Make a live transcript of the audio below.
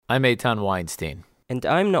I'm Eitan Weinstein. And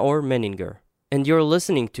I'm Naor Menninger. And you're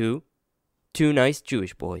listening to Two Nice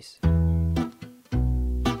Jewish Boys.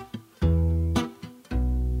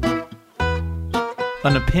 An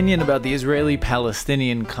opinion about the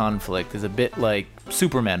Israeli-Palestinian conflict is a bit like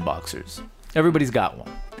Superman boxers. Everybody's got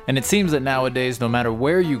one. And it seems that nowadays, no matter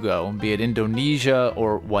where you go, be it Indonesia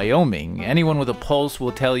or Wyoming, anyone with a pulse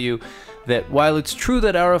will tell you that while it's true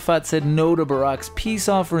that Arafat said no to Barak's peace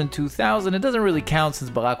offer in 2000, it doesn't really count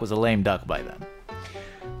since Barak was a lame duck by then.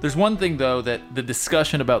 There's one thing, though, that the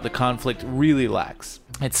discussion about the conflict really lacks.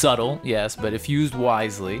 It's subtle, yes, but if used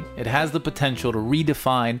wisely, it has the potential to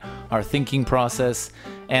redefine our thinking process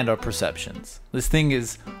and our perceptions. This thing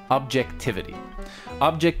is objectivity.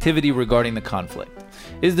 Objectivity regarding the conflict.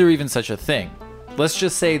 Is there even such a thing? Let's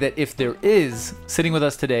just say that if there is, sitting with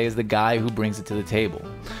us today is the guy who brings it to the table.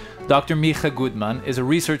 Dr. Micha Goodman is a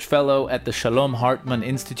research fellow at the Shalom Hartman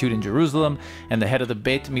Institute in Jerusalem and the head of the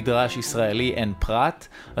Beit Midrash Israeli en Prat,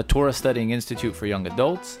 a Torah studying institute for young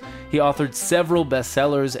adults. He authored several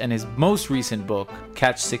bestsellers, and his most recent book,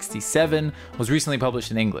 Catch 67, was recently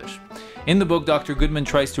published in English. In the book, Dr. Goodman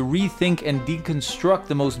tries to rethink and deconstruct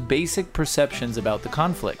the most basic perceptions about the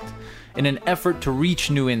conflict in an effort to reach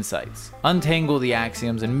new insights, untangle the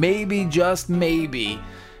axioms, and maybe, just maybe,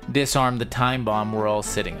 disarm the time bomb we're all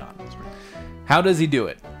sitting on. How does he do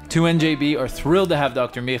it? 2NJB are thrilled to have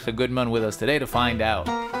Dr. Micha Goodman with us today to find out.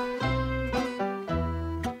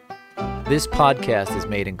 This podcast is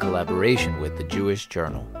made in collaboration with the Jewish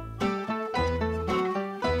Journal.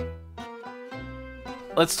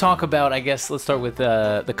 Let's talk about, let's start with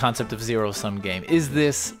the concept of zero-sum game. Is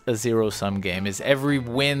this a zero-sum game? Is every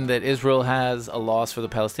win that Israel has a loss for the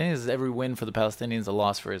Palestinians? Is every win for the Palestinians a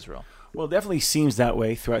loss for Israel? Well, it definitely seems that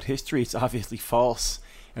way throughout history. It's obviously false.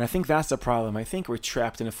 And I think that's the problem. I think we're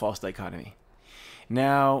trapped in a false dichotomy.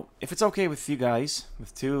 Now, if it's okay with you guys,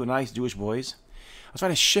 with two nice Jewish boys, I'll try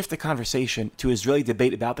to shift the conversation to Israeli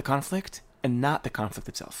debate about the conflict and not the conflict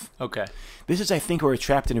itself. Okay. This is, I think, where we're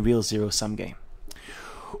trapped in a real zero-sum game,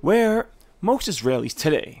 where most Israelis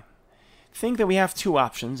today think that we have two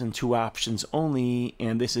options and two options only,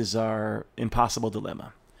 and this is our impossible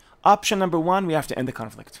dilemma. Option number one, we have to end the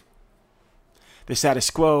conflict. The status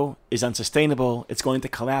quo is unsustainable. It's going to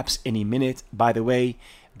collapse any minute. By the way,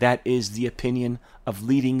 that is the opinion of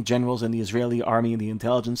leading generals in the Israeli army and the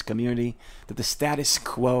intelligence community, that the status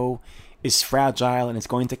quo is fragile and it's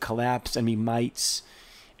going to collapse, and we might,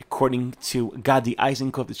 according to Gadi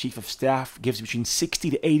Eisenkot, the chief of staff, gives between 60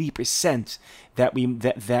 to 80%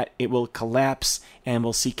 that it will collapse and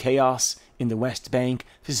we'll see chaos in the West Bank.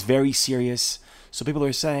 This is very serious. So people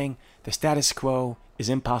are saying the status quo is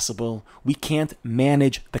impossible. We can't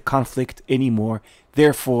manage the conflict anymore.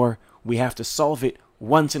 Therefore, we have to solve it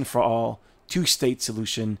once and for all. Two-state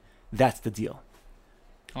solution. That's the deal.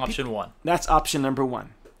 Option one. That's option number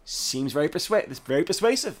one. Seems very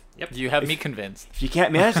persuasive. Yep. You have me convinced. If you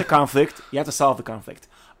can't manage the conflict, you have to solve the conflict.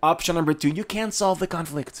 Option number two, you can't solve the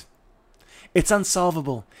conflict. It's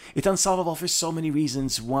unsolvable. It's unsolvable for so many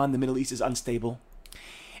reasons. One, the Middle East is unstable,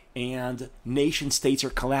 and nation states are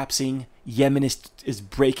collapsing. Yemen is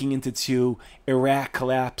breaking into two. Iraq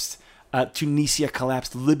collapsed. Tunisia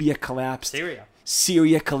collapsed. Libya collapsed.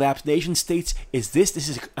 Syria collapsed. Nation states, this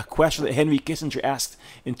is a question that Henry Kissinger asked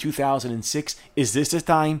in 2006. Is this the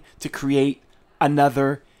time to create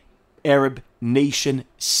another Arab nation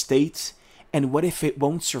state? And what if it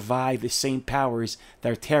won't survive the same powers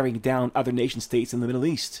that are tearing down other nation states in the Middle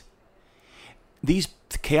East? These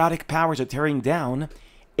chaotic powers are tearing down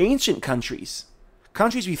ancient countries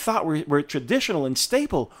we thought were traditional and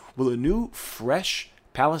stable. Will a new, fresh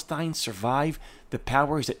Palestine survive the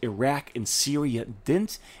powers that Iraq and Syria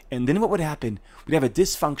didn't? And then what would happen? We'd have a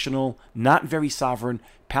dysfunctional, not very sovereign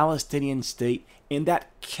Palestinian state. In that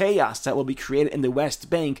chaos that will be created in the West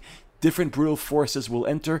Bank, different brutal forces will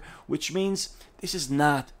enter, which means this is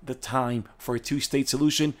not the time for a two-state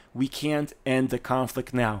solution. We can't end the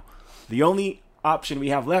conflict now. The only option we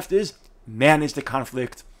have left is manage the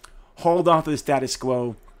conflict, hold on to the status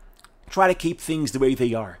quo, try to keep things the way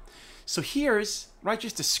they are. So here's what I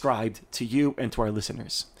just described to you and to our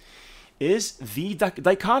listeners, is the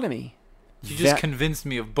dichotomy. You just convinced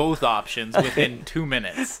me of both options within 2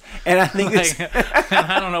 minutes. And I think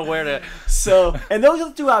I don't know where to... So, and those are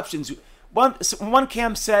the two options. One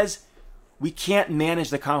camp says, we can't manage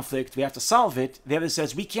the conflict, we have to solve it. The other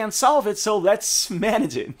says, we can't solve it, so let's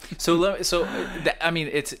manage it. It's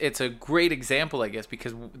a great example, I guess,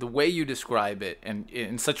 because the way you describe it, and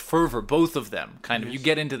in such fervor, both of them, kind of, you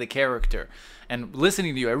get into the character. And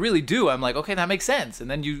listening to you, I really do. I'm like, okay, that makes sense. And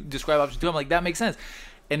then you describe option two, I'm like, that makes sense.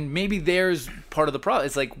 And maybe there's part of the problem.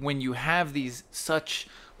 It's like when you have these such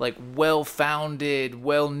like well-founded,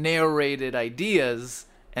 well-narrated ideas,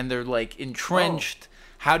 and they're like entrenched.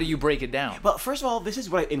 How do you break it down? Well, first of all, this is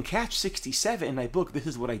what in Catch 67 in my book, this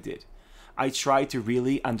is what I did. I tried to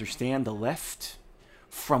really understand the left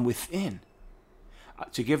from within.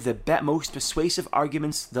 To give the most persuasive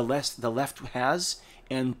arguments the left has,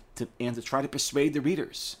 and to try to persuade the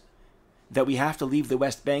readers that we have to leave the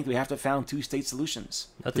West Bank, we have to found two-state solutions.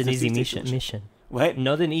 Not an easy mission. What?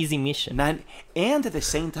 Not an easy mission. And at the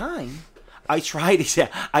same time, I try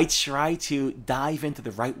to dive into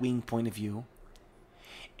the right-wing point of view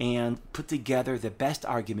and put together the best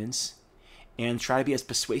arguments and try to be as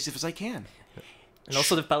persuasive as I can. And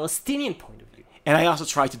also the Palestinian point of view. And I also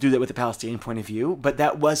tried to do that with the Palestinian point of view, but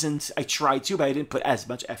that wasn't, I tried to, but I didn't put as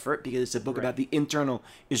much effort because it's a book about the internal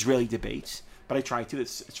Israeli debate. But I tried to,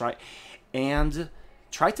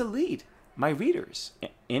 try to lead my readers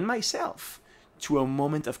and myself to a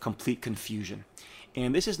moment of complete confusion.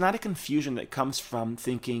 And this is not a confusion that comes from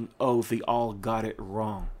thinking, oh, they all got it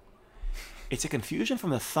wrong. It's a confusion from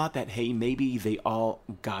the thought that, hey, maybe they all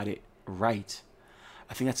got it right.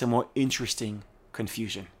 I think that's a more interesting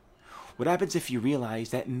confusion. What happens if you realize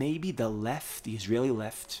that maybe the left, the Israeli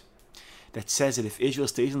left, that says that if Israel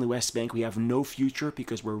stays in the West Bank, we have no future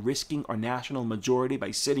because we're risking our national majority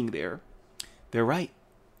by sitting there, they're right.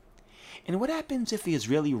 And what happens if the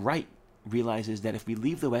Israeli right realizes that if we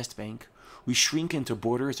leave the West Bank, we shrink into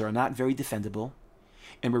borders that are not very defendable,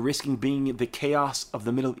 and we're risking being the chaos of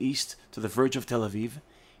the Middle East to the verge of Tel Aviv?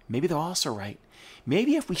 Maybe they're also right.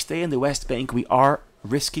 Maybe if we stay in the West Bank, we are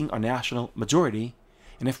risking our national majority,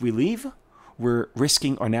 and if we leave, we're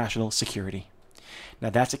risking our national security.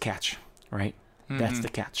 Now that's a catch, right? Mm-hmm. That's the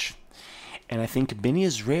catch. And I think many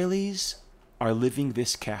Israelis are living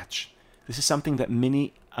this catch. This is something that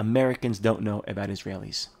many Americans don't know about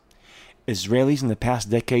Israelis. Israelis in the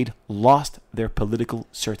past decade lost their political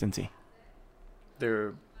certainty.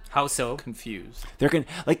 They're How so? confused.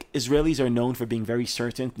 Like Israelis are known for being very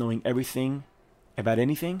certain, knowing everything about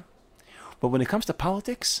anything. But when it comes to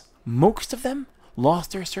politics, most of them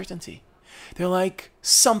lost their certainty. They're like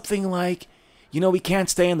something like, we can't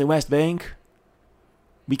stay in the West Bank.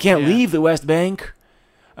 We can't leave the West Bank.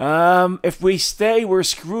 If we stay, we're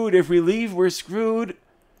screwed. If we leave, we're screwed.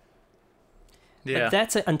 Yeah. But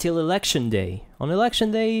that's until election day. On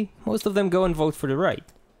election day, most of them go and vote for the right.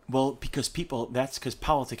 Well, because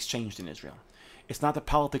politics changed in Israel. It's not the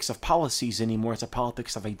politics of policies anymore. It's a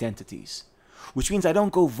politics of identities. Which means I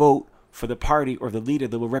don't go vote for the party or the leader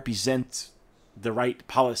that will represent the right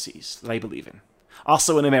policies that I believe in.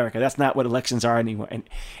 Also in America, that's not what elections are anymore. And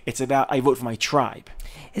it's about, I vote for my tribe.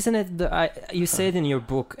 Isn't it, you say it in your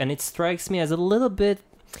book, and it strikes me as a little bit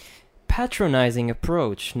patronizing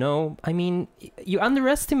approach, no? I mean, you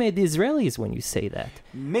underestimate the Israelis when you say that.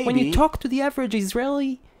 Maybe. When you talk to the average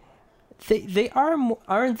Israeli,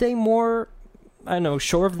 aren't they more, I don't know,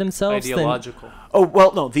 sure of themselves? Ideological. Oh,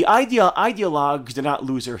 well, no. The ideologues do not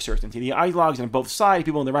lose their certainty. The ideologues on both sides,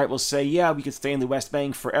 people on the right will say, yeah, we could stay in the West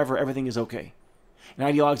Bank forever. Everything is okay. And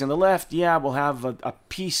ideologues on the left, yeah, we'll have a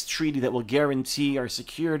peace treaty that will guarantee our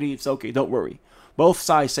security. It's okay. Don't worry. Both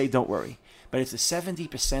sides say don't worry. But it's the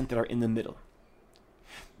 70% that are in the middle.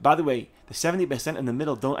 By the way, the 70% in the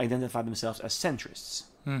middle don't identify themselves as centrists.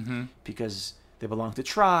 Mm-hmm. Because they belong to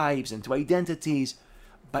tribes and to identities.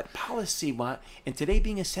 But policy, and today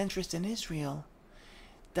being a centrist in Israel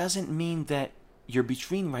doesn't mean that you're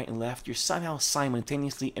between right and left. You're somehow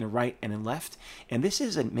simultaneously in right and in left. And this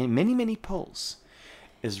is in many, many polls.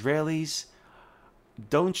 Israelis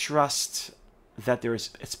don't trust that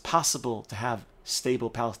it's possible to have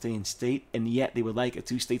stable Palestinian state, and yet they would like a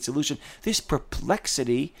two-state solution. This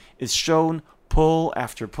perplexity is shown poll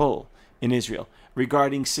after poll in Israel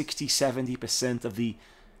regarding 60-70% of the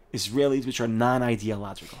Israelis which are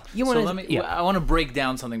non-ideological. I want to break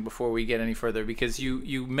down something before we get any further, because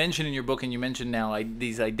you mentioned in your book, and you mentioned now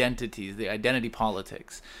these identities, the identity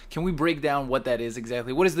politics. Can we break down what that is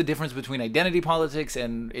exactly? What is the difference between identity politics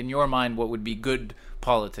and, in your mind, what would be good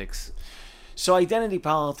politics? So identity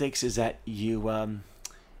politics is that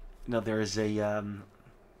there's I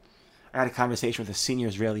had a conversation with a senior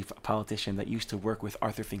Israeli politician that used to work with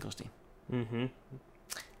Arthur Finkelstein. Mm-hmm.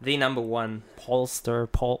 The number one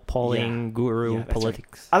polling guru,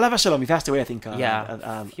 politics. Right. Alav Shalom, he passed away, I think.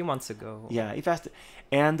 A few months ago. Yeah, he passed.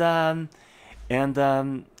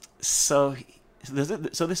 So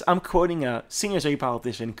this I'm quoting a senior Israeli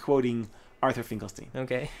politician quoting Arthur Finkelstein.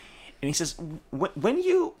 Okay. And he says, when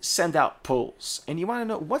you send out polls and you want to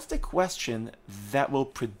know what's the question that will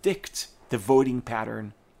predict the voting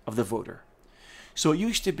pattern of the voter. So it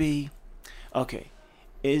used to be, okay,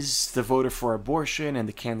 is the voter for abortion and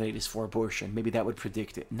the candidate is for abortion? Maybe that would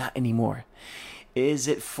predict it. Not anymore. Is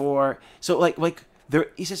it for so like there?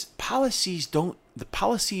 He says the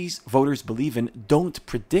policies voters believe in don't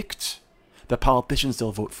predict the politicians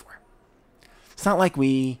they'll vote for. It's not like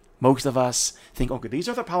most of us think, okay, these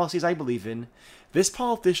are the policies I believe in. This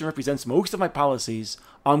politician represents most of my policies.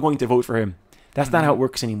 I'm going to vote for him. That's not how it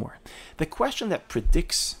works anymore. The question that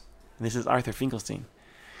predicts, and this is Arthur Finkelstein,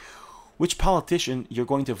 which politician you're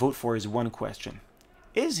going to vote for is one question.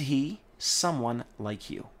 Is he someone like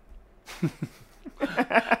you?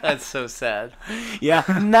 That's so sad. Yeah,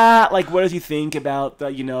 not like what does he think about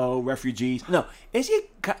refugees? No,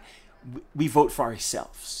 we vote for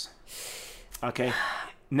ourselves. Okay.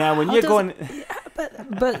 Now, when you're going, but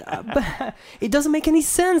it doesn't make any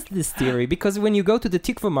sense, this theory, because when you go to the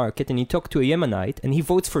Tikva market and you talk to a Yemenite and he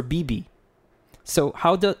votes for Bibi, so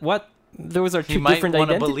those are two different identities. He might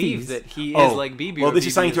want to believe that he is like Bibi. Well, this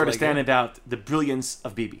is something to understand about the brilliance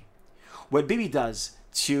of Bibi. What Bibi does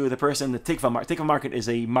to the person, the Tikva market is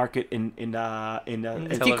a market in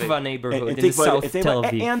Tikva neighborhood in South Tel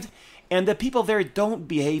Aviv, and the people there don't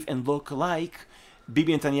behave and look like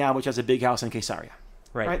Bibi Netanyahu, which has a big house in Caesarea.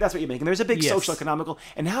 Right, that's what you're making. There's a big social, economical,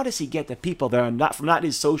 and how does he get the people that are not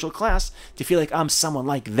his social class to feel like I'm someone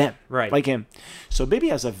like them, like him? So Bibi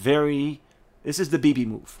has this is the Bibi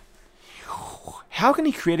move. How can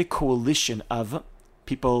he create a coalition of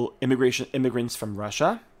people, immigrants from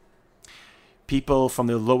Russia, people from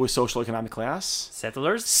the lower social economic class,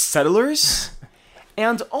 settlers,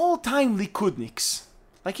 and all-time Likudniks?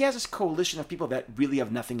 Like he has this coalition of people that really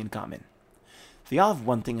have nothing in common. They all have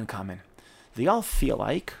one thing in common. They all feel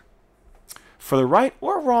like, for the right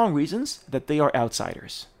or wrong reasons, that they are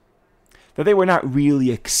outsiders. That they were not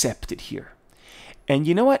really accepted here. And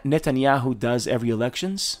you know what Netanyahu does every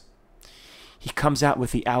elections? He comes out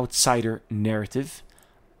with the outsider narrative.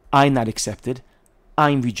 I'm not accepted.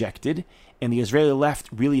 I'm rejected. And the Israeli left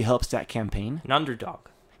really helps that campaign. An underdog.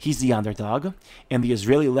 He's the underdog. And the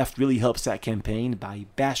Israeli left really helps that campaign by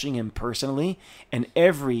bashing him personally. And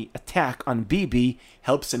every attack on Bibi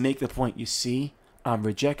helps to make the point, you see, I'm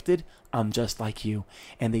rejected. I'm just like you.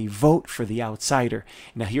 And they vote for the outsider.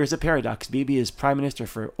 Now, here's a paradox. Bibi is prime minister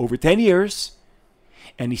for over 10 years.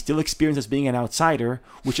 And he still experiences being an outsider,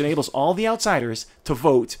 which enables all the outsiders to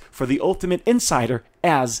vote for the ultimate insider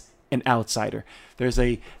as an outsider. There's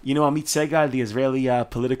Amit Segal, the Israeli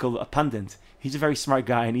political pundit. He's a very smart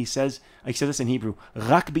guy, and he says this in Hebrew,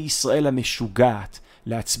 רק בישראל המשוגעת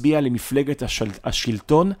להצביע למפלגת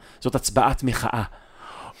השלטון זאת הצבעת מחאה.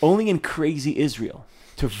 Only in crazy Israel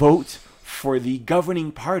to vote for the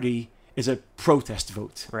governing party is a protest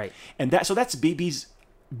vote. Right. And that's Bibi's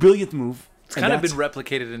brilliant move. It's kind of been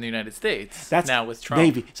replicated in the United States now with Trump.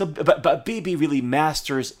 Maybe. So, but Bibi really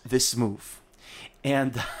masters this move.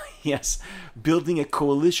 And yes, building a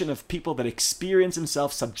coalition of people that experience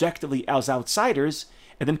himself subjectively as outsiders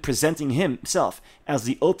and then presenting himself as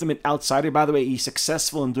the ultimate outsider. By the way, he's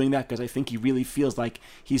successful in doing that because I think he really feels like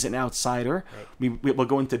he's an outsider. Right. We'll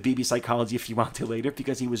go into Bibi psychology if you want to later,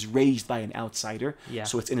 because he was raised by an outsider,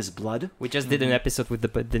 so it's in his blood. We just did an episode with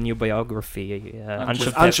the new biography,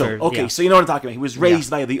 Anshel. Okay, so you know what I'm talking about. He was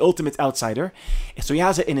raised by the ultimate outsider, so he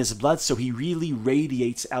has it in his blood, so he really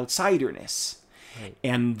radiates outsiderness. Right.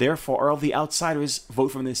 And therefore, all the outsiders vote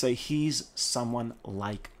for him and they say, he's someone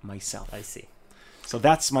like myself. I see. So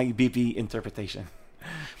that's my Bibi interpretation.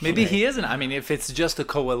 Maybe he isn't. I mean, if it's just a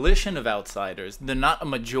coalition of outsiders, they're not a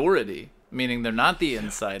majority, meaning they're not the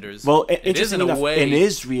insiders. Well, interestingly enough, in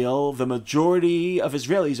Israel, the majority of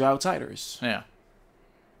Israelis are outsiders. Yeah.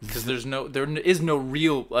 Because there is no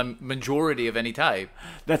real majority of any type.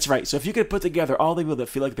 That's right. So if you could put together all the people that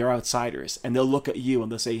feel like they're outsiders, and they'll look at you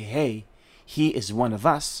and they'll say, hey, he is one of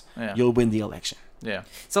us, you'll win the election. Yeah.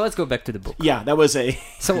 So let's go back to the book. Yeah, that was a...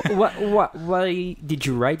 So why did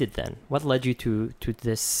you write it then? What led you to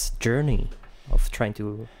this journey of trying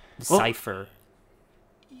to decipher?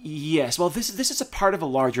 Yes. Well, this is a part of a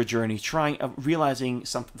larger journey, realizing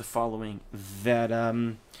the following,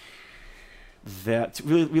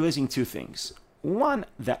 realizing two things. One,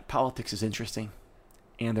 that politics is interesting,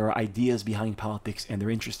 and there are ideas behind politics, and they're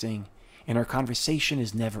interesting, and our conversation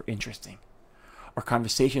is never interesting. Our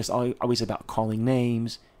conversation is always about calling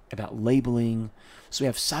names, about labeling. So we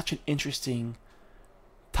have such an interesting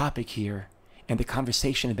topic here, and the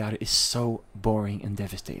conversation about it is so boring and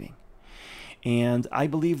devastating. And I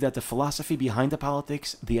believe that the philosophy behind the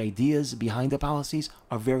politics, the ideas behind the policies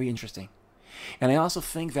are very interesting. And I also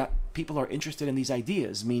think that people are interested in these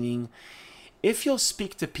ideas, meaning if you'll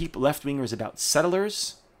speak to people, left-wingers, about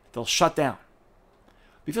settlers, they'll shut down.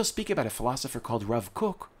 If you'll speak about a philosopher called Rav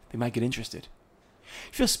Kook, they might get interested.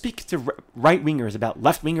 If you'll speak to right-wingers about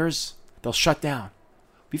left-wingers, they'll shut down.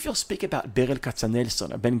 If you'll speak about Berel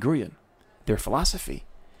Katzenelson or Ben Gurion, their philosophy,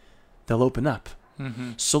 they'll open up.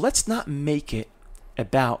 Mm-hmm. So let's not make it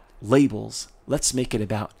about labels. Let's make it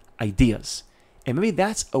about ideas. And maybe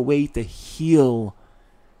that's a way to heal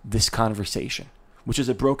this conversation, which is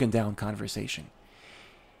a broken down conversation.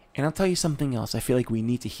 And I'll tell you something else. I feel like we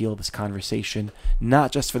need to heal this conversation,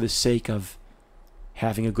 not just for the sake of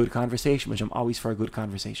having a good conversation, which I'm always for a good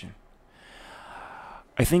conversation.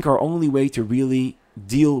 I think our only way to really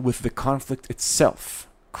deal with the conflict itself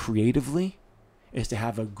creatively is to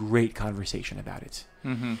have a great conversation about it.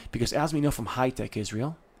 Mm-hmm. Because as we know from high-tech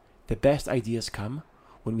Israel, the best ideas come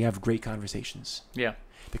when we have great conversations. Yeah.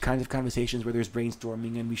 The kinds of conversations where there's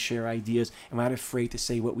brainstorming and we share ideas and we're not afraid to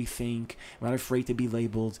say what we think. We're not afraid to be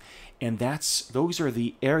labeled. And those are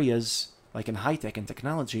the areas, like in high-tech and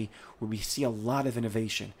technology, where we see a lot of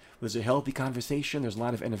innovation. There's a healthy conversation. There's a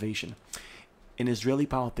lot of innovation. In Israeli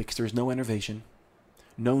politics, there's no innovation,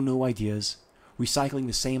 no new ideas, recycling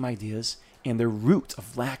the same ideas, and the root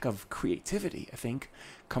of lack of creativity, I think,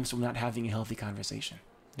 comes from not having a healthy conversation.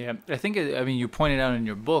 Yeah, I think, you pointed out in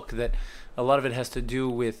your book that a lot of it has to do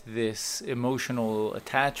with this emotional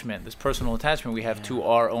attachment, this personal attachment we have to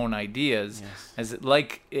our own ideas. Yes. As it,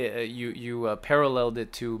 like you paralleled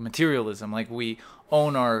it to materialism, like we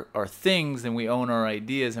own our things and we own our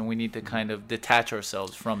ideas, and we need to kind of detach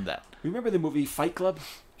ourselves from that. Remember the movie Fight Club?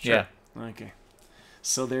 Yeah. Okay.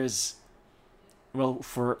 So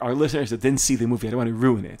for our listeners that didn't see the movie, I don't want to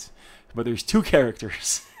ruin it, but there's two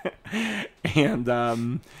characters, and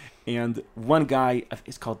one guy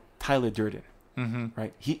is called Tyler Durden, Mm-hmm.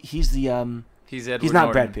 right? He's Edward he's not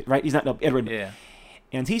Norton. Brad Pitt, right? He's not Edward. Yeah.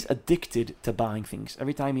 And he's addicted to buying things.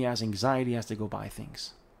 Every time he has anxiety, he has to go buy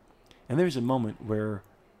things. And there's a moment where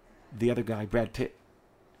the other guy, Brad Pitt,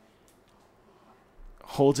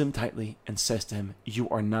 holds him tightly and says to him, "You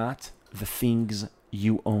are not the things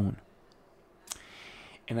you own."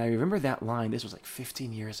 And I remember that line, this was like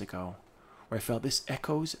 15 years ago, where I felt this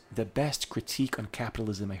echoes the best critique on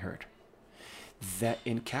capitalism I heard. That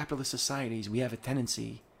in capitalist societies, we have a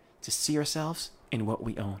tendency to see ourselves in what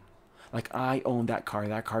we own. Like, I own that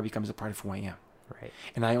car becomes a part of who I am. Right.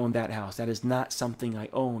 And I own that house. That is not something I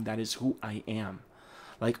own, that is who I am.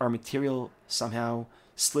 Like, our material somehow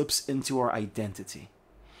slips into our identity.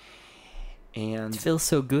 And It feels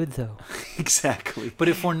so good, though. exactly. But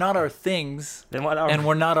if we're not our things, Then what are and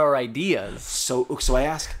we're not our ideas, So I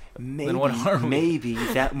ask, maybe, what are we? maybe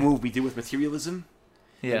that move we do with materialism,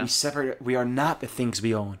 that yeah, we are not the things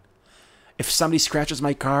we own. If somebody scratches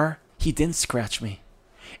my car, he didn't scratch me.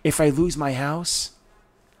 If I lose my house,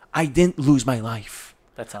 I didn't lose my life.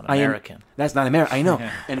 that's not I am- American. That's not America. I know.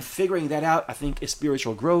 Yeah. And figuring that out, I think, is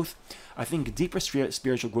spiritual growth. I think deeper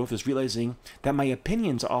spiritual growth is realizing that my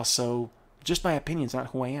opinions are also just my opinions, not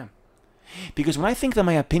who I am. Because when I think that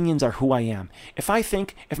my opinions are who I am, if my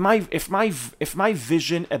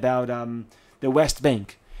vision about the West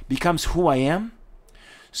Bank becomes who I am,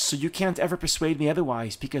 so you can't ever persuade me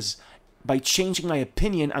otherwise. Because by changing my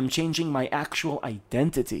opinion, I'm changing my actual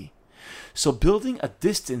identity. So building a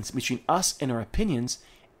distance between us and our opinions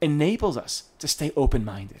enables us to stay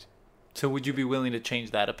open-minded. So would you be willing to change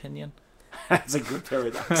that opinion? That's a good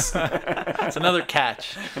paradox. It's another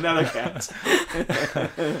catch. Another cat.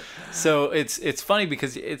 So it's funny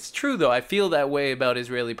because it's true, though. I feel that way about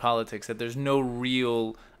Israeli politics, that there's no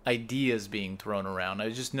real ideas being thrown around. I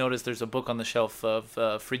just noticed there's a book on the shelf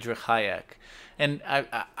of Friedrich Hayek. And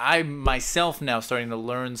I myself now starting to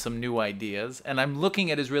learn some new ideas. And I'm looking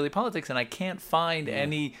at Israeli politics and I can't find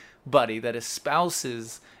anybody that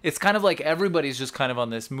espouses. It's kind of like everybody's just kind of on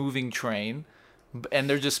this moving train. And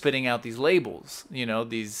they're just spitting out these labels,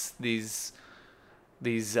 these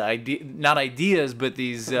not ideas, but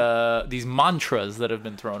these mantras that have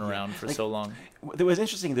been thrown around for so long. It was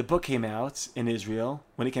interesting. The book came out in Israel,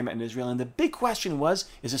 when it came out in Israel, and the big question was,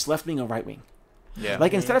 is this left wing or right wing? Yeah.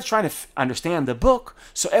 Like, instead of trying to understand the book,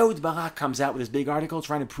 so Ehud Barak comes out with this big article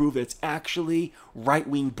trying to prove that it's actually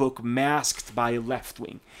right-wing book masked by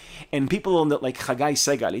left-wing. And people like Chagai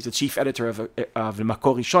Segal, he's the chief editor of the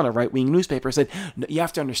Makor Rishon, a right-wing newspaper, said, "No, you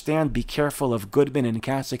have to understand, be careful of Goodman and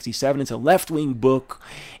Cat 67. It's a left-wing book,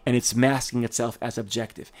 and it's masking itself as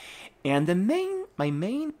objective." And my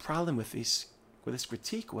main problem with this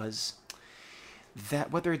critique was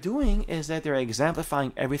that what they're doing is that they're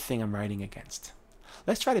exemplifying everything I'm writing against.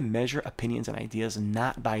 Let's try to measure opinions and ideas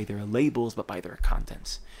not by their labels, but by their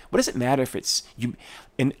contents. What does it matter if it's you?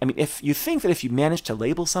 If you think that if you manage to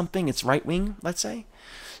label something, it's right wing, let's say.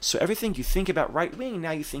 So everything you think about right wing,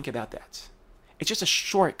 now you think about that. It's just a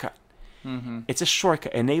shortcut. It's a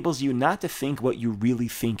shortcut. It enables you not to think what you really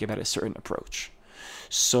think about a certain approach.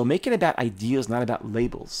 So making it about ideas, not about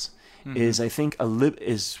labels, is, I think,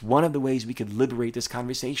 is one of the ways we could liberate this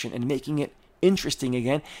conversation and making it interesting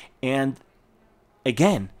again. And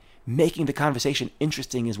again, making the conversation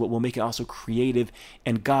interesting is what will make it also creative.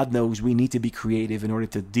 And God knows we need to be creative in order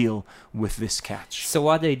to deal with this catch. So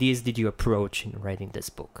what ideas did you approach in writing this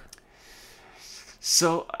book?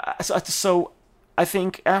 So I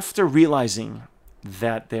think after realizing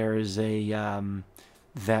that there is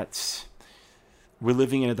that we're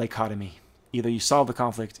living in a dichotomy. Either you solve the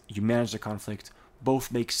conflict, you manage the conflict.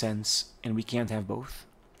 Both make sense, and we can't have both.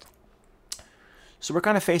 So we're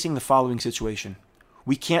kind of facing the following situation.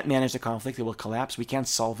 We can't manage the conflict. It will collapse. We can't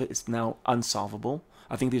solve it. It's now unsolvable.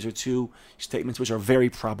 I think these are two statements which are very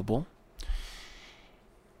probable.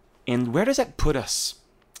 And where does that put us?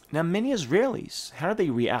 Now, many Israelis, how do they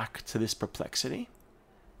react to this perplexity?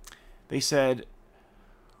 They said,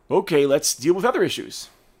 okay, let's deal with other issues.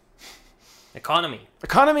 Economy.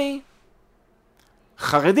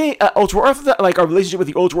 Haredi, ultra-Orthodox, like our relationship with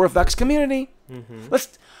the ultra-Orthodox community.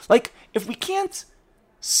 Let's, like, if we can't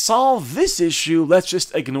solve this issue, let's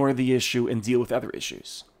just ignore the issue and deal with other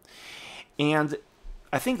issues. And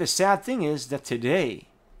I think the sad thing is that today,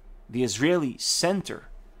 the Israeli center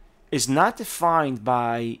is not defined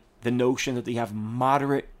by the notion that they have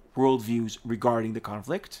moderate worldviews regarding the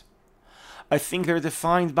conflict. I think they're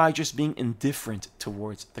defined by just being indifferent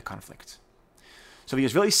towards the conflict. So the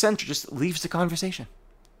Israeli center just leaves the conversation,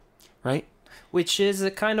 right? Which is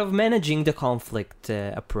a kind of managing the conflict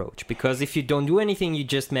approach. Because if you don't do anything, you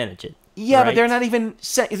just manage it. Yeah, right? but they're not even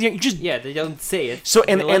they don't say it. So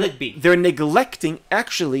they let it be. They're neglecting.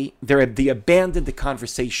 Actually, they abandoned the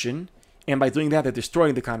conversation, and by doing that, they're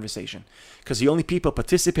destroying the conversation. Because the only people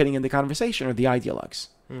participating in the conversation are the ideologues,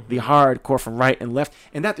 the hardcore from right and left,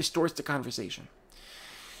 and that distorts the conversation.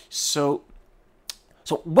 So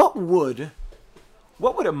what would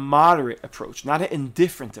a moderate approach, not an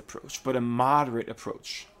indifferent approach, but a moderate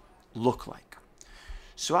approach, look like?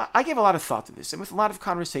 So I gave a lot of thought to this, and with a lot of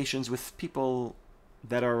conversations with people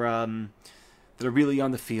that are really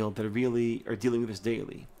on the field, that are dealing with this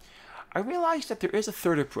daily, I realized that there is a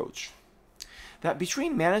third approach. That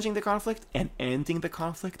between managing the conflict and ending the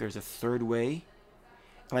conflict, there's a third way,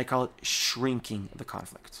 and I call it shrinking the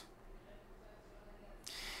conflict.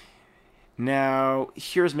 Now,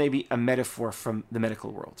 here's maybe a metaphor from the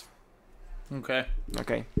medical world. Okay.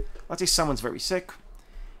 Let's say someone's very sick,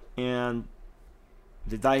 and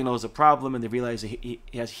they diagnose a problem, and they realize that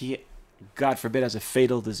he, God forbid, has a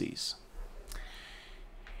fatal disease.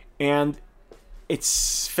 And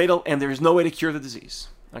it's fatal, and there's no way to cure the disease.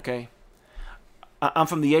 Okay? I'm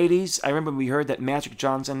from the 80s. I remember we heard that Magic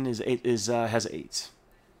Johnson has AIDS.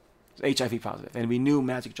 HIV positive. And we knew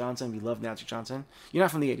Magic Johnson. We loved Magic Johnson. You're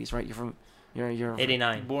not from the 80s, right? You're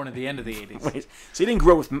 89. Born at the end of the 80s. Wait, so you didn't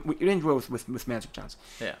grow with Magic Johnson.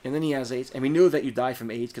 Yeah. And then he has AIDS. And we knew that you die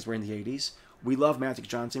from AIDS because we're in the 80s. We love Magic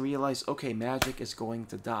Johnson. We realized, okay, Magic is going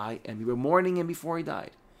to die. And we were mourning him before he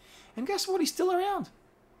died. And guess what? He's still around.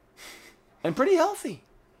 And pretty healthy.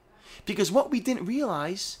 Because what we didn't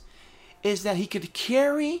realize is that he could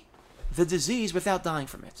carry the disease without dying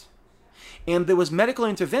from it. And there was medical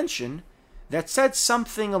intervention that said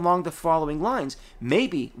something along the following lines.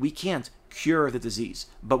 Maybe we can't cure the disease,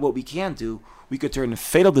 but what we can do, we could turn a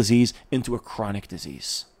fatal disease into a chronic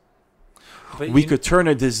disease. We could turn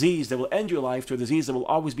a disease that will end your life to a disease that will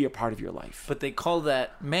always be a part of your life. But they call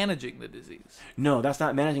that managing the disease. No, that's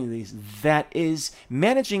not managing the disease. That is,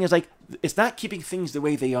 managing is like, it's not keeping things the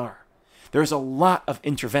way they are. There's a lot of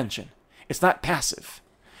intervention. It's not passive.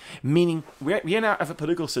 Meaning, we now have a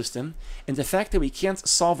political system, and the fact that we can't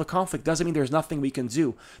solve the conflict doesn't mean there's nothing we can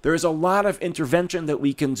do. There is a lot of intervention that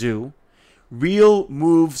we can do, real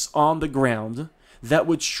moves on the ground that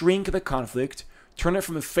would shrink the conflict, turn it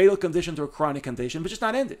from a fatal condition to a chronic condition, but just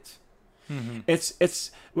not end it.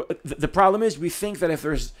 It's the problem is we think that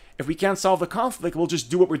if we can't solve the conflict, we'll just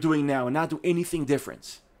do what we're doing now and not do anything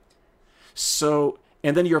different. So,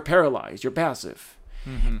 and then you're paralyzed, you're passive.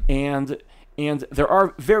 And there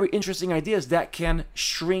are very interesting ideas that can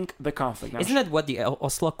shrink the conflict. Now, Isn't that what the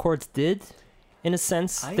Oslo Accords did? In a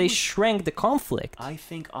sense, they shrank the conflict. I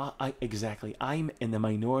think exactly. I'm in the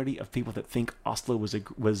minority of people that think Oslo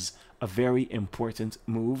was a very important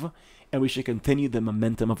move, and we should continue the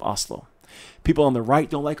momentum of Oslo. People on the right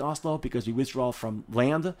don't like Oslo because we withdraw from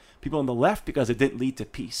land. People on the left because it didn't lead to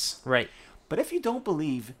peace. Right. But if you don't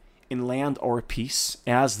believe in land or peace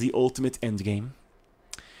as the ultimate endgame,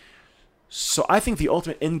 so I think the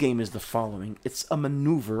ultimate endgame is the following. It's a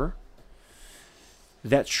maneuver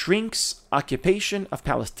that shrinks occupation of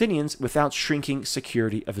Palestinians without shrinking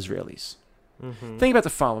security of Israelis. Think about the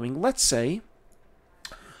following. Let's say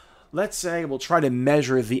we'll try to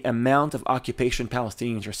measure the amount of occupation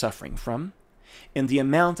Palestinians are suffering from and the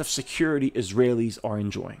amount of security Israelis are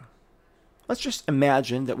enjoying. Let's just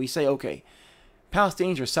imagine that we say, okay,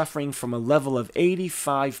 Palestinians are suffering from a level of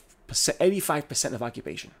 85% of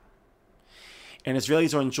occupation, and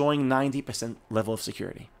Israelis are enjoying 90% level of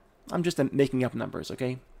security. I'm just making up numbers,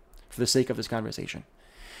 okay, for the sake of this conversation.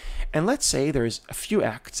 And let's say there's a few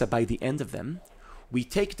acts that by the end of them, we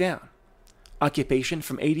take down occupation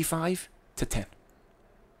from 85 to 10.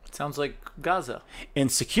 Sounds like Gaza.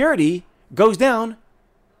 And security goes down,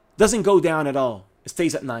 doesn't go down at all. It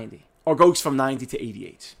stays at 90, or goes from 90 to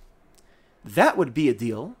 88. That would be a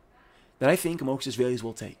deal that I think most Israelis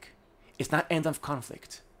will take. It's not end of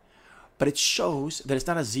conflict, but it shows that it's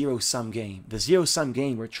not a zero-sum game. The zero-sum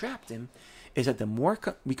game we're trapped in is that the more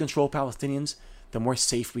we control Palestinians, the more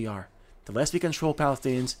safe we are. The less we control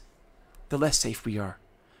Palestinians, the less safe we are.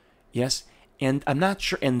 Yes? And I'm not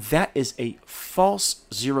sure, and that is a false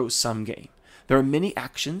zero-sum game. There are many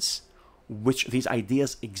actions which these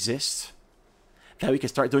ideas exist that we can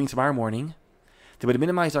start doing tomorrow morning that would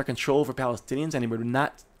minimize our control over Palestinians and it would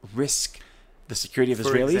not risk the security of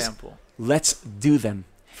Israelis. For example. Let's do them.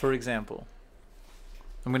 For example.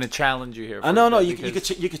 I'm going to challenge you here. No, you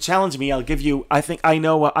could challenge me. I'll give you, I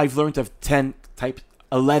know I've learned of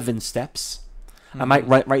 11 steps. I might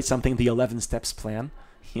write something, the 11 steps plan.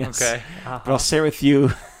 Yes. Okay. But I'll share with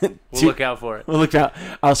you. We'll look out for it.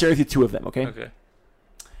 I'll share with you 2 of them, okay? Okay.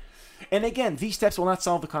 And again, these steps will not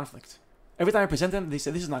solve the conflict. Every time I present them, they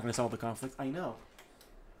say, this is not going to solve the conflict. I know.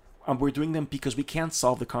 We're doing them because we can't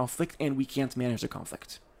solve the conflict and we can't manage the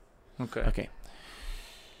conflict. Okay.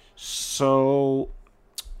 So,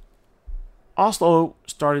 Oslo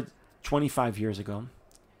started 25 years ago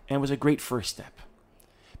and was a great first step.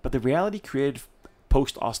 But the reality created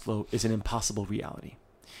post-Oslo is an impossible reality.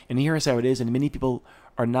 And here's how it is, and many people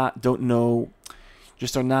are not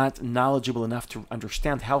knowledgeable enough to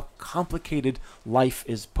understand how complicated life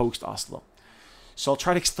is post-Oslo. So I'll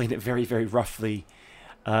try to explain it very, very roughly.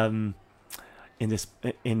 And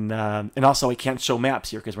also I can't show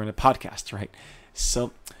maps here because we're in a podcast, right?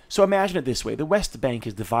 So imagine it this way: the West Bank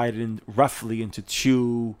is divided roughly into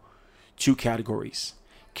two categories.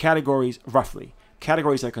 Categories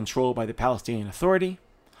that are controlled by the Palestinian Authority.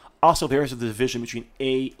 Also, there is a division between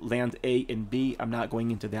land A and B. I'm not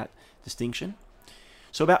going into that distinction.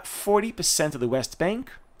 So about 40% of the West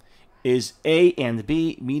Bank is A and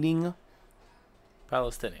B, meaning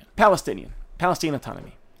Palestinian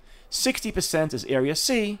autonomy. 60% is Area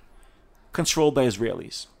C, controlled by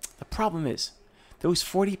Israelis. The problem is, those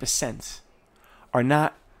 40% are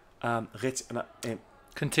not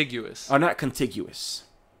contiguous.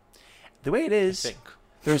 The way it is,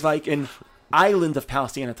 there's like an island of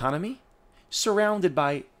Palestinian autonomy surrounded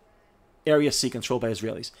by Area C controlled by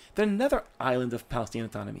Israelis. Then another island of Palestinian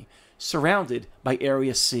autonomy surrounded by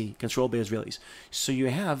Area C controlled by Israelis. So you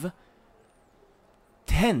have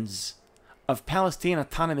tens of Palestinian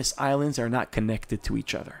autonomous islands that are not connected to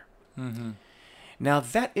each other. Mm-hmm. Now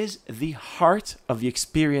that is the heart of the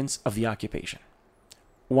experience of the occupation.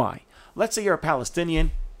 Why? Let's say you're a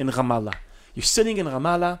Palestinian in Ramallah. You're sitting in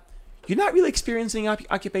Ramallah. You're not really experiencing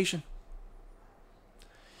occupation.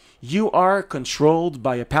 You are controlled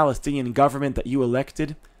by a Palestinian government that you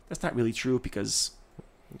elected. That's not really true because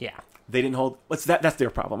they didn't hold. That's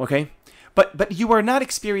their problem, okay? But you are not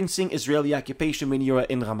experiencing Israeli occupation when you are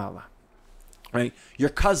in Ramallah, right? Your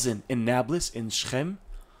cousin in Nablus, in Shechem,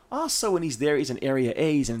 also when he's there, he's in Area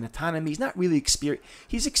A, he's in an autonomy. He's not really experiencing.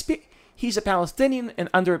 He's a Palestinian and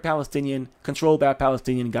under a Palestinian, controlled by a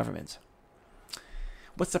Palestinian government.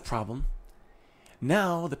 What's the problem?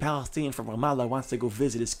 Now the Palestinian from Ramallah wants to go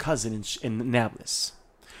visit his cousin in Nablus.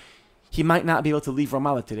 He might not be able to leave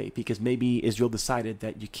Ramallah today because maybe Israel decided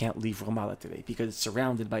that you can't leave Ramallah today because it's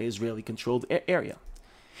surrounded by Israeli-controlled area.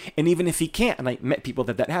 And even if he can't, and I met people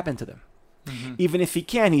that happened to them, even if he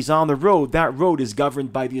can, he's on the road. That road is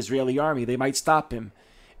governed by the Israeli army. They might stop him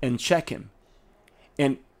and check him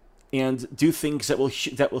and do things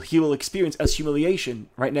that he will experience as humiliation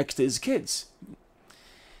right next to his kids.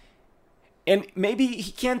 And maybe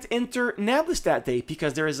he can't enter Nablus that day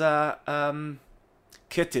because there is a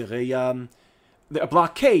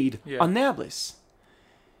blockade on Nablus.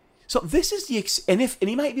 So this is and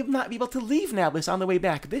he might not be able to leave Nablus on the way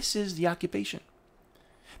back. This is the occupation.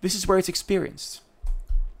 This is where it's experienced.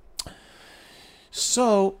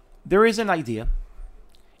 So there is an idea,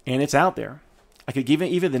 and it's out there, I could give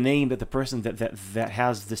even the name that the person that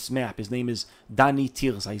has this map. His name is Dani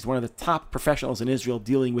Tirza. He's one of the top professionals in Israel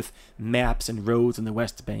dealing with maps and roads in the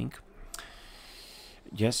West Bank.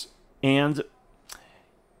 Yes, and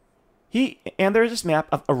there's this map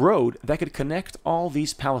of a road that could connect all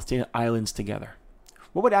these Palestinian islands together.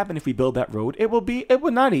 What would happen if we build that road? It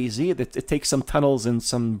would not easy. It takes some tunnels and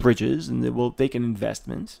some bridges, and it will take an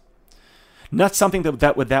investment. Not something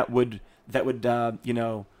that would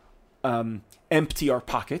empty our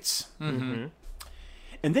pockets. Mm-hmm.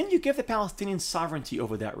 And then you give the Palestinians sovereignty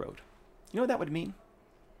over that road. You know what that would mean?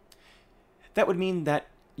 That would mean that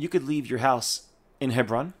you could leave your house in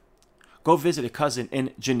Hebron, go visit a cousin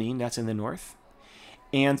in Jenin, that's in the north,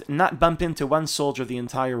 and not bump into one soldier the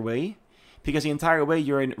entire way, because the entire way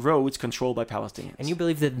you're in roads controlled by Palestinians. And you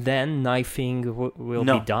believe that then knifing will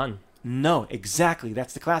No. be done? No, exactly.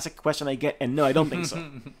 That's the classic question I get, and no, I don't think so.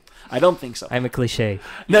 I don't think so. I'm a cliche.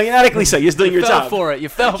 No, you're not a cliche. You're just doing your fell job. for it. You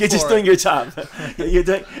fell You're for just it. doing your job. You're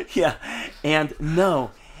doing, yeah. And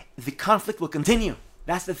no, the conflict will continue.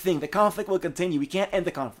 That's the thing. The conflict will continue. We can't end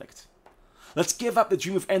the conflict. Let's give up the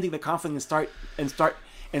dream of ending the conflict and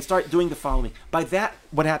start doing the following. By that,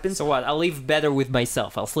 what happens? So what? I'll live better with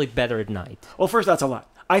myself. I'll sleep better at night. Well, first, that's a lot.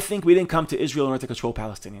 I think we didn't come to Israel in order to control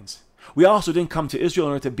Palestinians. We also didn't come to Israel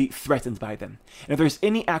in order to be threatened by them. And if there's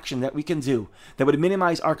any action that we can do that would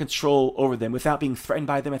minimize our control over them without being threatened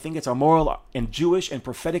by them, I think it's our moral and Jewish and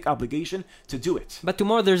prophetic obligation to do it. But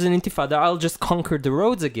tomorrow there's an intifada. I'll just conquer the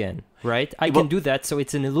roads again, right? I Well- can do that, so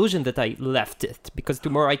it's an illusion that I left it, because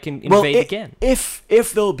tomorrow I can invade again. If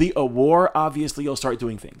there'll be a war, obviously you'll start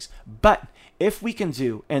doing things. But if we can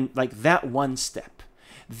do, and like that one step,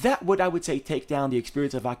 that would, I would say, take down the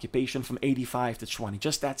experience of occupation from 85 to 20.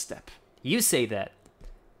 Just that step. You say that,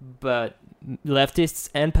 but leftists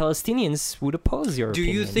and Palestinians would oppose your Do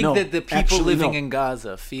opinion. you think No, that the people actually, living no. in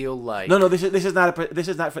Gaza feel like No, this is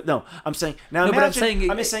not. No, I'm saying now. No, but I'm imagine,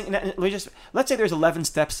 saying- I'm just saying. Let's say there's 11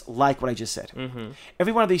 steps like what I just said.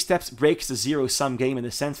 Every one of these steps breaks the zero-sum game in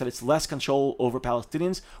the sense that it's less control over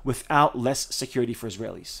Palestinians without less security for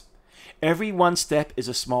Israelis. Every one step is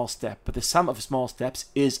a small step, but the sum of small steps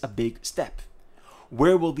is a big step.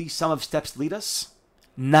 Where will these sum of steps lead us?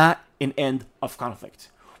 Not an end of conflict.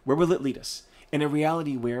 Where will it lead us? In a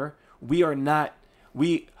reality where we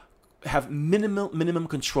have minimum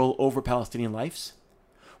control over Palestinian lives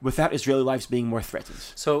without Israeli lives being more threatened.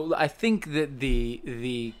 So I think that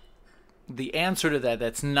the answer to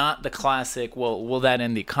that's not the classic, well, will that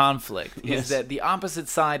end the conflict? Yes. Is that the opposite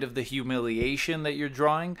side of the humiliation that you're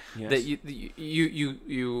drawing? Yes. That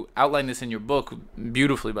you outline this in your book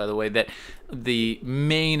beautifully, by the way, that the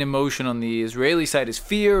main emotion on the Israeli side is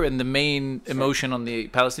fear and the main emotion on the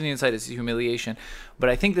Palestinian side is humiliation. But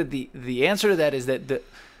I think that the answer to that is that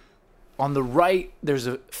on the right, there's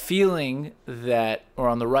a feeling that, or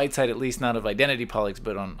on the right side at least, not of identity politics,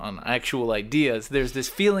 but on actual ideas, there's this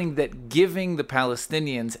feeling that giving the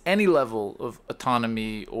Palestinians any level of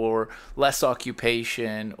autonomy or less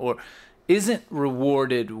occupation or isn't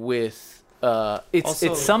rewarded with Also-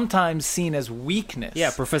 it's sometimes seen as weakness. Yeah,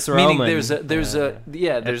 Professor Meaning Ullman, there's the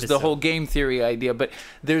episode. whole game theory idea, but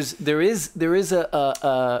there is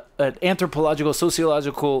an anthropological,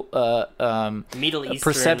 sociological Middle Eastern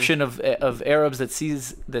perception of Arabs that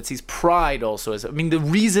sees pride also as. I mean, the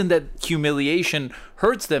reason that humiliation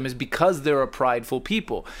hurts them is because they're a prideful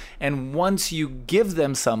people, and once you give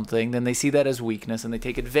them something, then they see that as weakness and they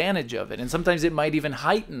take advantage of it, and sometimes it might even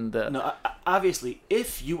heighten the. No, obviously,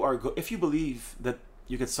 if you believe that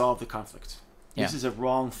you can solve the conflict, this Yeah. is a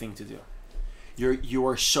wrong thing to do. You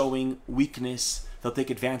are showing weakness. They'll take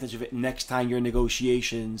advantage of it next time you're in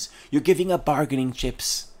negotiations. You're giving up bargaining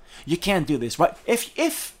chips. You can't do this. What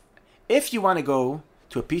if you want to go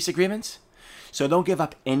to a peace agreement? So don't give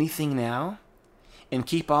up anything now, and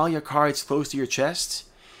keep all your cards close to your chest,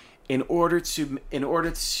 in order to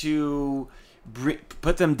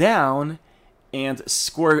put them down and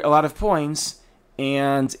score a lot of points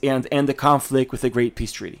and end the conflict with a great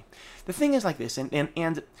peace treaty. The thing is like this,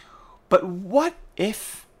 but what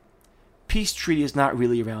if peace treaty is not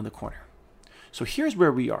really around the corner? So here's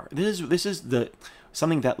where we are. This is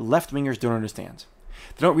something that left wingers don't understand.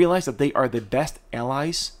 They don't realize that they are the best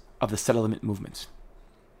allies of the settlement movement.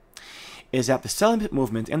 Is that the settlement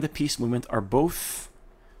movement and the peace movement are both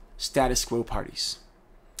status quo parties.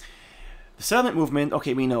 The settlement movement,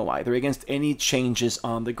 okay, we know why. They're against any changes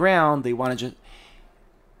on the ground. They want to just...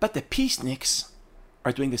 But the peaceniks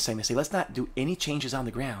are doing the same. They say, let's not do any changes on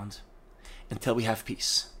the ground until we have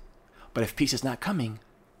peace. But if peace is not coming,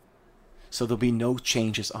 so there'll be no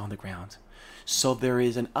changes on the ground. So there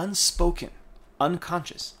is an unspoken,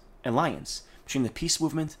 unconscious alliance between the peace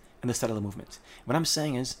movement and the settler movement. What I'm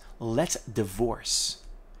saying is, let's divorce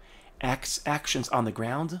actions on the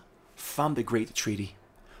ground from the Great Treaty,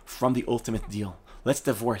 from the ultimate deal. Let's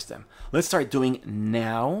divorce them. Let's start doing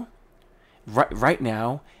now, right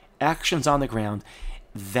now, actions on the ground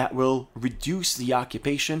that will reduce the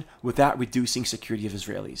occupation without reducing security of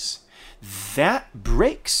Israelis. That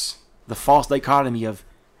breaks the false dichotomy of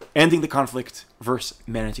ending the conflict versus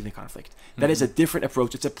managing the conflict. That is a different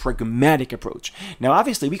approach. It's a pragmatic approach. Now,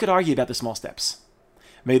 obviously, we could argue about the small steps.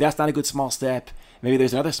 Maybe that's not a good small step. Maybe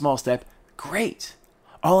there's another small step. Great.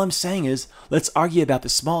 All I'm saying is, let's argue about the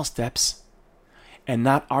small steps and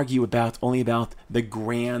not argue only about the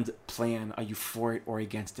grand plan. Are you for it or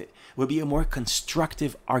against it? It would be a more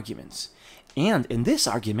constructive argument. And in this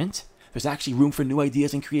argument, there's actually room for new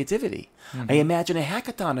ideas and creativity. I imagine a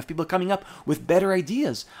hackathon of people coming up with better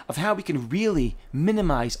ideas of how we can really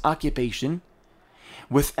minimize occupation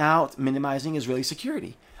without minimizing Israeli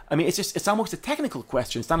security. I mean, it's almost a technical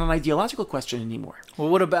question. It's not an ideological question anymore. Well,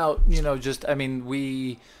 what about, we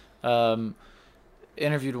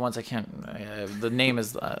interviewed once, I can't, the name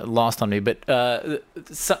is lost on me, but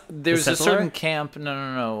there's a certain camp,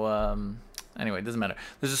 anyway, it doesn't matter.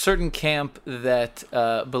 There's a certain camp that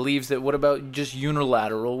believes that what about just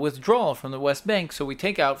unilateral withdrawal from the West Bank? So we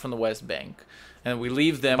take out from the West Bank and we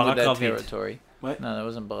leave them with that territory. What? No, that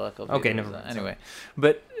wasn't Barak Ovid. Okay, never mind. Anyway,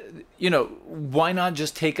 but, why not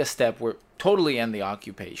just take a step where totally end the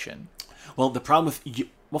occupation? Well, the problem with...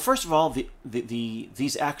 Well, first of all,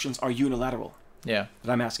 these actions are unilateral. Yeah.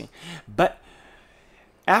 That I'm asking. But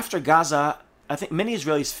after Gaza, I think many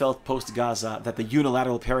Israelis felt post-Gaza that the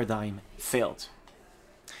unilateral paradigm failed.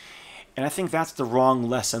 And I think that's the wrong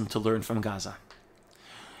lesson to learn from Gaza.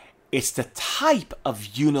 It's the type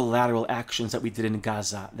of unilateral actions that we did in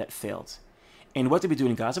Gaza that failed. And what did we do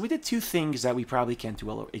in Gaza? We did two things that we probably can't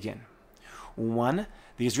do again. One,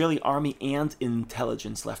 the Israeli army and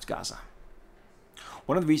intelligence left Gaza.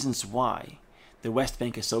 One of the reasons why the West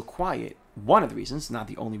Bank is so quiet, one of the reasons, not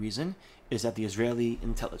the only reason, is that the Israeli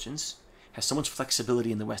intelligence has so much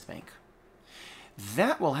flexibility in the West Bank.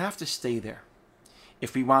 That will have to stay there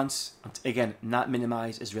if we want, again, not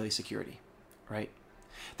minimize Israeli security, right?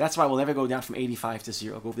 That's why we'll never go down from 85 to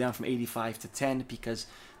 0. Go down from 85 to 10 because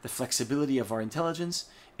the flexibility of our intelligence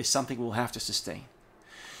is something we'll have to sustain.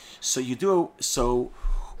 So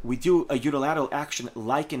we do a unilateral action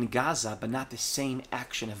like in Gaza, but not the same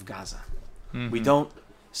action of Gaza. We don't.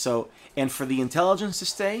 So, and for the intelligence to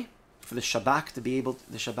stay, for the Shabak to be able,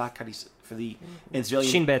 for the Israeli,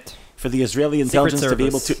 Shin Bet. for the Israeli intelligence to be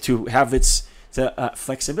able Service. to have its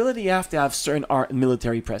flexibility, you have to have certain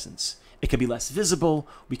military presence. It can be less visible.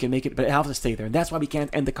 We can make it, but it has to stay there, and that's why we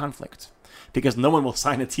can't end the conflict, because no one will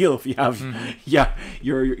sign a deal if you have,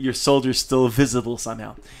 your soldiers still visible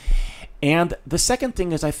somehow. And the second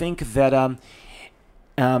thing is, I think that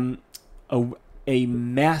a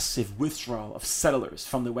massive withdrawal of settlers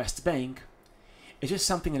from the West Bank is just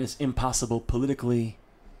something that is impossible politically,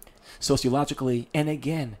 sociologically, and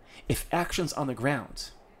again, if actions on the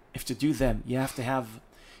ground, if to do them, you have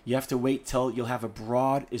to wait till you'll have a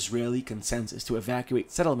broad Israeli consensus to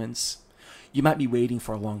evacuate settlements, you might be waiting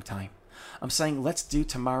for a long time. I'm saying let's do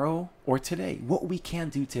tomorrow or today what we can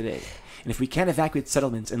do today. And if we can't evacuate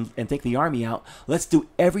settlements and take the army out, let's do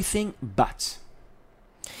everything but.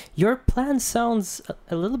 Your plan sounds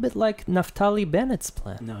a little bit like Naftali Bennett's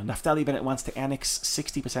plan. No, Naftali Bennett wants to annex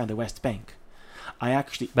 60% of the West Bank.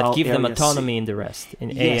 But give them autonomy in the rest,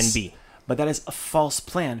 in A and B. But that is a false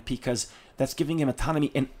plan because that's giving him autonomy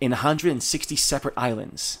in 160 separate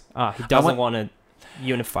islands. He doesn't want to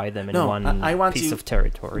unify them in one piece of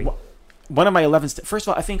territory. One of my 11 first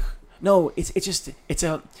of all, I think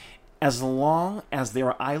as long as there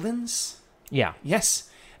are islands. Yeah. Yes,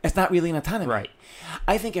 it's not really an autonomy. Right.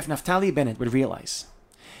 I think if Naftali Bennett would realize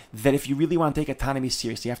that if you really want to take autonomy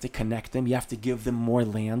seriously, you have to connect them, you have to give them more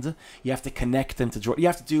land, you have to connect them to Jordan, you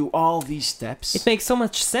have to do all these steps. It makes so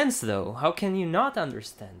much sense, though. How can you not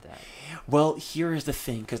understand that? Well, here is the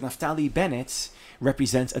thing, because Naftali Bennett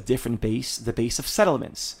represents a different base, the base of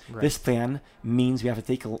settlements. Right. This plan means we have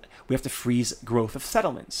to freeze growth of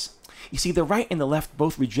settlements. You see, the right and the left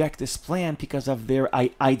both reject this plan because of their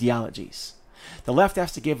ideologies. The left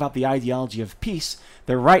has to give up the ideology of peace.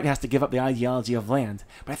 The right has to give up the ideology of land.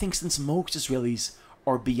 But I think since most Israelis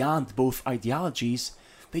are beyond both ideologies,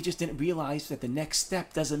 they just didn't realize that the next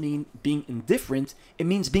step doesn't mean being indifferent. It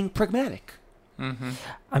means being pragmatic.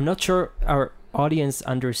 I'm not sure our audience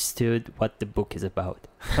understood what the book is about.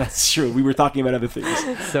 That's true. We were talking about other things.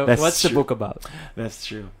 So what's the book about? That's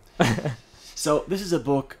true. So this is a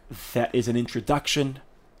book that is an introduction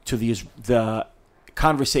to the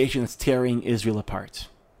conversation that's tearing Israel apart.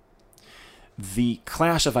 the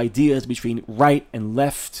clash of ideas between right and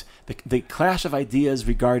left, the clash of ideas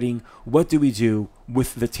regarding what do we do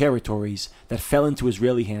with the territories that fell into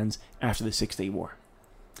Israeli hands after the Six-Day War.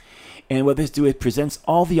 And what this do, it presents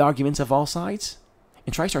all the arguments of all sides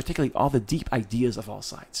and tries to articulate all the deep ideas of all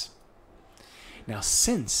sides. Now,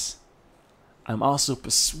 since I'm also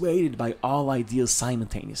persuaded by all ideas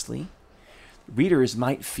simultaneously, readers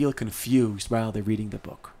might feel confused while they're reading the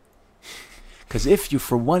book. Because if you,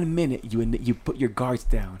 for 1 minute, you put your guards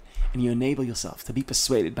down and you enable yourself to be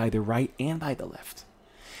persuaded by the right and by the left,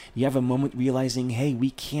 you have a moment realizing, hey,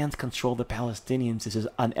 we can't control the Palestinians. This is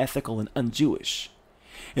unethical and un-Jewish.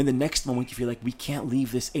 In the next moment, you feel like we can't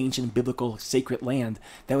leave this ancient biblical sacred land.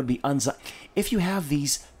 That would be If you have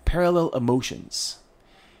these parallel emotions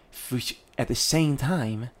at the same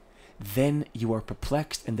time, then you are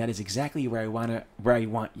perplexed, and that is exactly where I want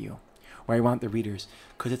the readers,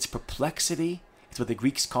 because it's perplexity. It's what the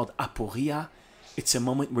Greeks called aporia. It's a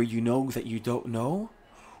moment where you know that you don't know,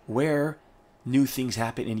 where new things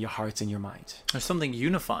happen in your hearts and your minds. There's something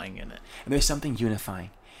unifying in it. And there's something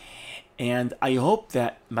unifying. And I hope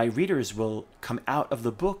that my readers will come out of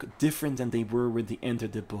the book different than they were when they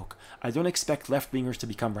entered the book. I don't expect left-wingers to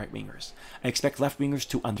become right-wingers. I expect left-wingers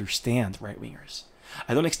to understand right-wingers.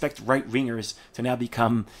 I don't expect right-wingers to now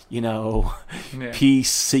become,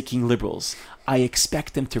 peace-seeking liberals. I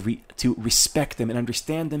expect them to respect them and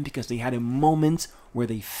understand them because they had a moment where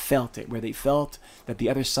they felt it, where they felt that the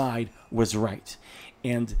other side was right.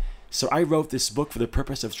 And so I wrote this book for the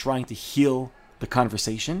purpose of trying to heal the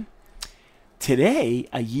conversation. Today,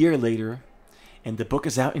 a year later, and the book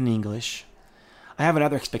is out in English, I have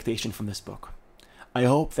another expectation from this book. I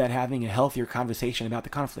hope that having a healthier conversation about the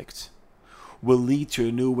conflict will lead to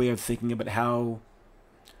a new way of thinking about how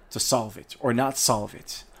to solve it or not solve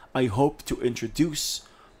it. I hope to introduce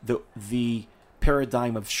the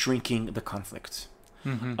paradigm of shrinking the conflict,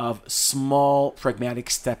 of small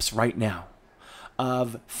pragmatic steps right now,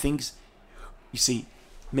 of things. You see,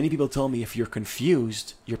 many people told me if you're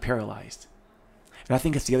confused, you're paralyzed. And I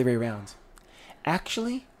think it's the other way around.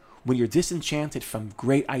 Actually, when you're disenchanted from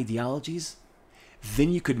great ideologies,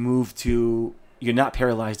 then you could move to, you're not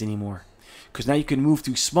paralyzed anymore. Because now you can move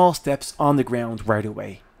to small steps on the ground right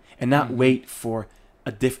away and not wait for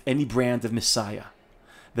any brand of Messiah.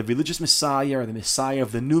 The religious Messiah or the Messiah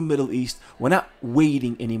of the new Middle East, we're not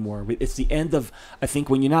waiting anymore. It's the end of, I think,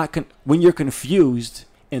 when you're confused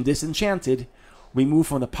and disenchanted, we move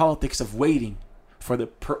from the politics of waiting for the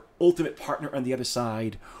ultimate partner on the other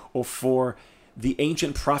side, or for the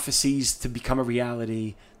ancient prophecies to become a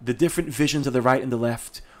reality, the different visions of the right and the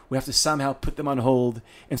left. We have to somehow put them on hold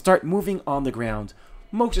and start moving on the ground.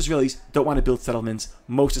 Most Israelis don't want to build settlements.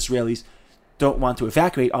 Most Israelis don't want to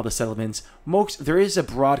evacuate all the settlements. There is a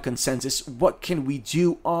broad consensus. What can we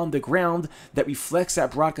do on the ground that reflects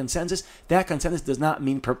that broad consensus? That consensus does not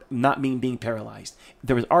mean being paralyzed.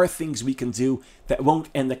 There are things we can do that won't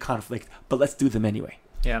end the conflict, but let's do them anyway.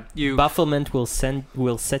 Yeah, Bafflement will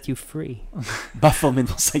set you free. Bafflement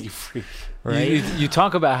will set you free. Right. You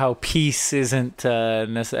talk about how peace isn't,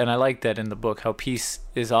 and I like that in the book, how peace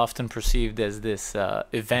is often perceived as this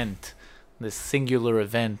event, this singular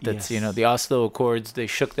event. That's the Oslo Accords. They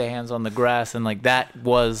shook their hands on the grass, and like that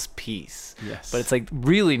was peace. Yes. But it's like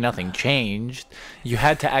really nothing changed. You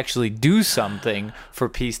had to actually do something for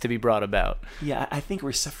peace to be brought about. Yeah, I think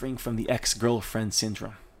we're suffering from the ex-girlfriend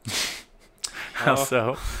syndrome. How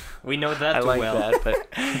so? We know that I too like well. that, but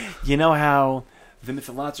You know how the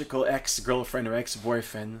mythological ex-girlfriend or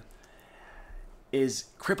ex-boyfriend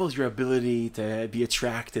cripples your ability to be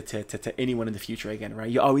attracted to anyone in the future again, right?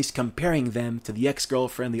 You're always comparing them to the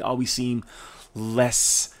ex-girlfriend. They always seem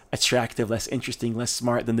less attractive, less interesting, less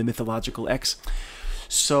smart than the mythological ex.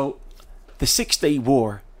 So the Six-Day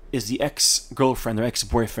War is the ex-girlfriend or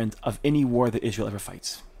ex-boyfriend of any war that Israel ever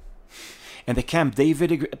fights. And the Camp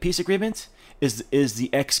David peace agreement is the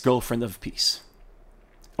ex-girlfriend of peace,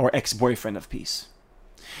 or ex-boyfriend of peace.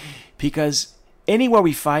 Because anywhere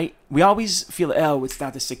we fight, we always feel, it's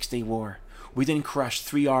not the Six-Day War. We didn't crush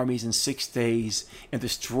 3 armies in 6 days and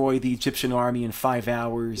destroy the Egyptian army in 5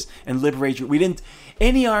 hours and liberate. We didn't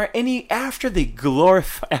after the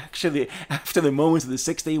moments of the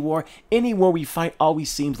 6-Day War. Any war we fight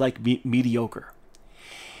always seems like mediocre.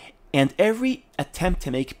 And every attempt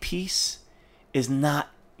to make peace is not,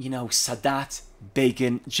 Sadat,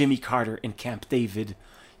 Begin, Jimmy Carter, and Camp David,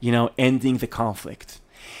 ending the conflict.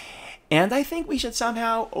 And I think we should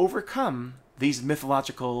somehow overcome these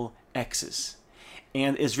mythological X's.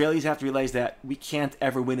 And Israelis have to realize that we can't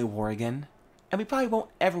ever win a war again. And we probably won't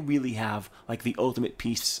ever really have like the ultimate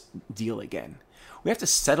peace deal again. We have to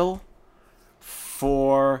settle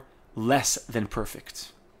for less than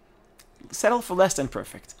perfect. Settle for less than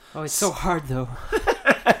perfect. Oh, it's so hard though.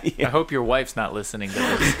 I hope your wife's not listening to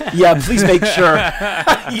this. Yeah, please make sure.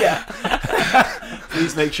 Yeah.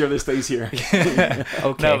 Please make sure this stays here. Okay.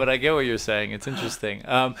 No, but I get what you're saying. It's interesting.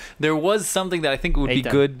 There was something that I think would be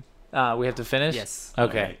Eitan. good. We have to finish? Yes.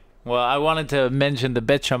 Okay. Alright. Well, I wanted to mention the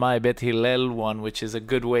Bet Shammai, Bet Hillel one, which is a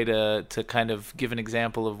good way to kind of give an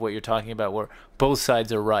example of what you're talking about, where both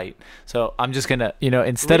sides are right. So I'm just going to,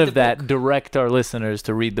 instead Read of the that, book. direct our listeners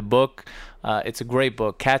to read the book. It's a great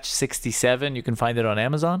book. Catch 67. You can find it on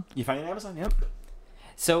Amazon. You find it on Amazon? Yep.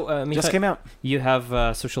 So, Just Micha, came out. you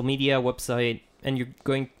have social media, website, and you're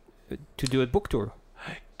going to do a book tour.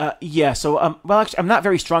 Yeah, so, well, actually, I'm not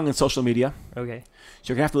very strong in social media. Okay.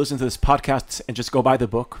 So you're going to have to listen to this podcast and just go buy the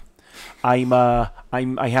book. I'm a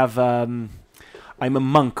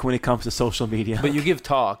monk when it comes to social media. But you give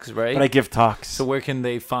talks, right? But I give talks. So where can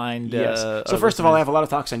they find... Yes. our So first of all, I listeners? have a lot of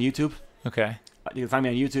talks on YouTube. Okay. You can find me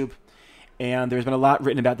on YouTube. And there's been a lot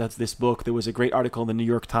written about this book. There was a great article in the New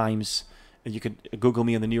York Times. You could Google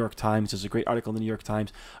me in the New York Times. There's a great article in the New York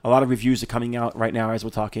Times. A lot of reviews are coming out right now as we're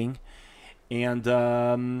talking. And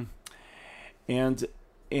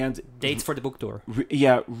Dates for the book tour.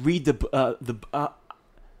 read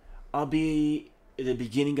I'll be at the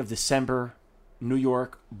beginning of December, New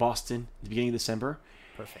York, Boston, the beginning of December.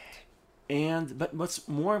 Perfect. But what's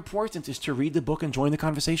more important is to read the book and join the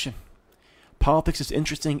conversation. Politics is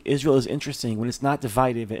interesting. Israel is interesting when it's not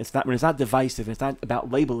divided. When it's not divisive. It's not about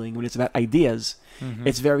labeling. When it's about ideas,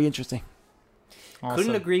 it's very interesting.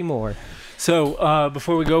 Couldn't agree more. So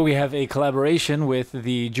before we go, we have a collaboration with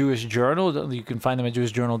the Jewish Journal. You can find them at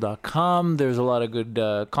jewishjournal.com. There's a lot of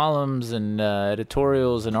good columns and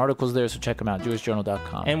editorials and articles there, so check them out,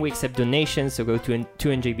 jewishjournal.com. And we accept donations, so go to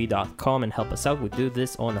 2njb.com and help us out. We do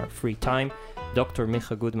this on our free time. Dr.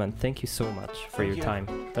 Micha Goodman, thank you so much for Thank your you. time.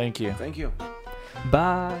 Thank you. Thank you.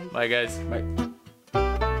 Bye. Bye, guys. Bye.